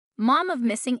Mom of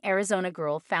missing Arizona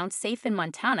girl found safe in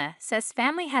Montana says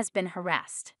family has been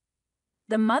harassed.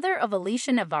 The mother of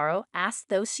Alicia Navarro asked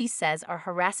those she says are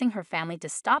harassing her family to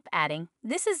stop, adding,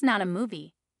 "This is not a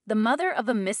movie." The mother of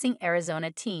a missing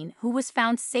Arizona teen who was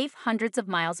found safe hundreds of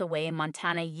miles away in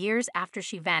Montana years after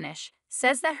she vanished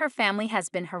says that her family has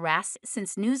been harassed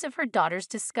since news of her daughter's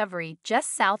discovery just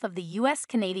south of the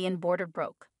US-Canadian border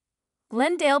broke.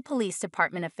 Glendale Police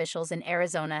Department officials in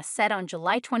Arizona said on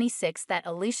July 26 that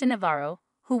Alicia Navarro,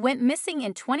 who went missing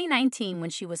in 2019 when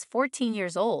she was 14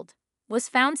 years old, was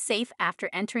found safe after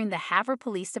entering the Havre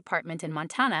Police Department in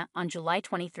Montana on July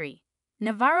 23.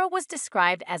 Navarro was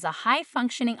described as a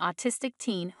high-functioning autistic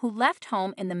teen who left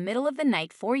home in the middle of the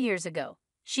night 4 years ago.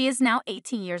 She is now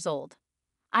 18 years old.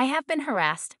 "I have been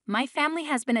harassed. My family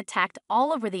has been attacked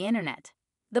all over the internet.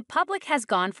 The public has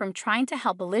gone from trying to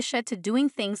help Alicia to doing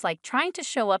things like trying to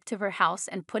show up to her house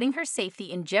and putting her safety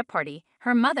in jeopardy,"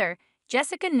 her mother,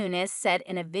 Jessica Nunez, said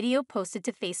in a video posted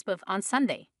to Facebook on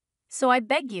Sunday. "So I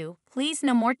beg you, please,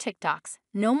 no more TikToks,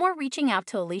 no more reaching out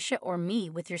to Alicia or me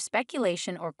with your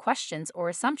speculation or questions or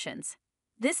assumptions.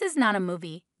 This is not a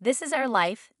movie, this is our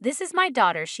life, this is my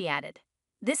daughter," she added.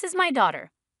 "This is my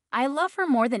daughter. I love her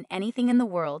more than anything in the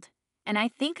world, and I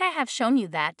think I have shown you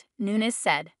that," Nunez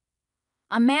said.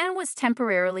 A man was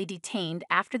temporarily detained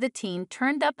after the teen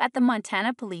turned up at the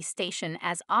Montana police station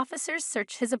as officers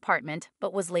searched his apartment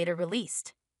but was later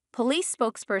released. Police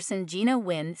spokesperson Gina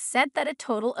Wynn said that a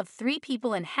total of 3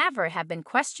 people in Havre have been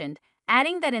questioned,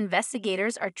 adding that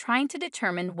investigators are trying to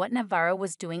determine what Navarro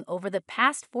was doing over the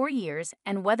past 4 years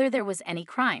and whether there was any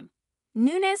crime.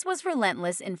 Nunez was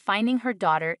relentless in finding her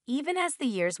daughter even as the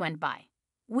years went by.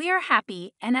 "We are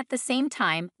happy, and at the same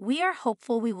time, we are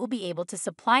hopeful we will be able to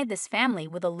supply this family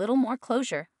with a little more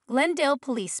closure," Glendale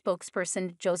police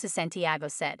spokesperson Joseph Santiago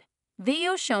said.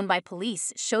 Video shown by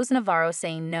police shows Navarro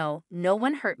saying, no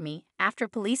one hurt me," after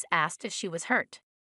police asked if she was hurt.